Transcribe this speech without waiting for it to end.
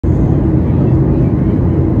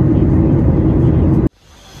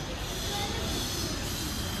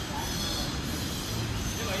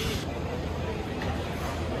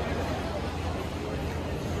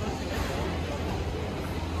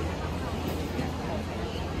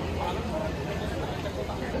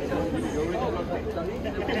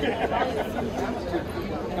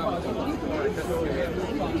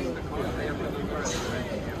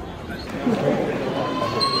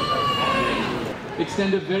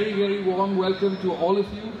extend a very, very warm welcome to all of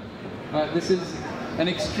you. This is an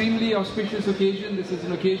extremely auspicious occasion. This is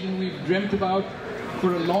an occasion we've dreamt about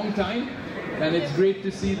for a long time, and it's great to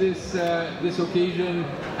see this occasion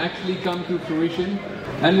actually come to fruition.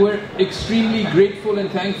 And we're extremely grateful and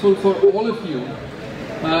thankful for all of you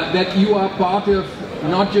that you are part of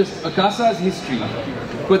not just Akasa's history,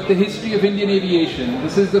 but the history of Indian aviation.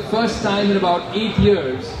 This is the first time in about 8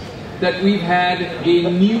 years that we've had a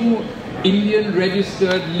new Indian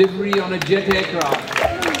registered livery on a jet aircraft.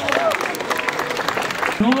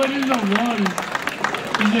 Nowhere in the world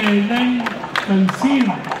is the airline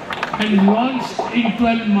conceived and launched in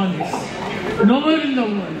 12 months. Nowhere in the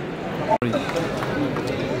world.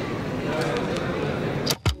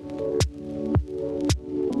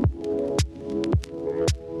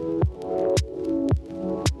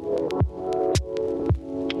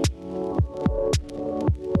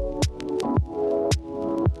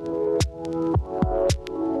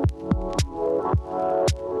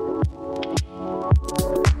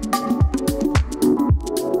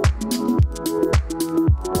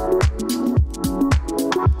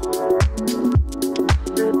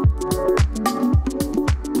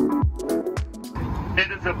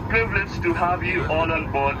 To have you all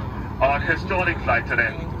on board our historic flight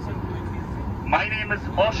today. My name is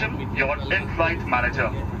Osham, your in-flight manager.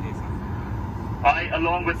 I,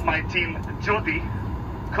 along with my team Jyoti,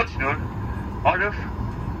 Kuchnur, Arif,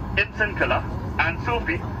 Insankala and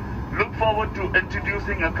Sophie, look forward to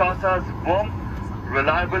introducing Akasa's warm,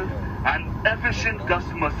 reliable and efficient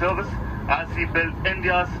customer service as we build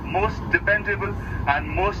India's most dependable and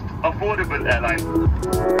most affordable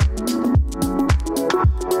airline.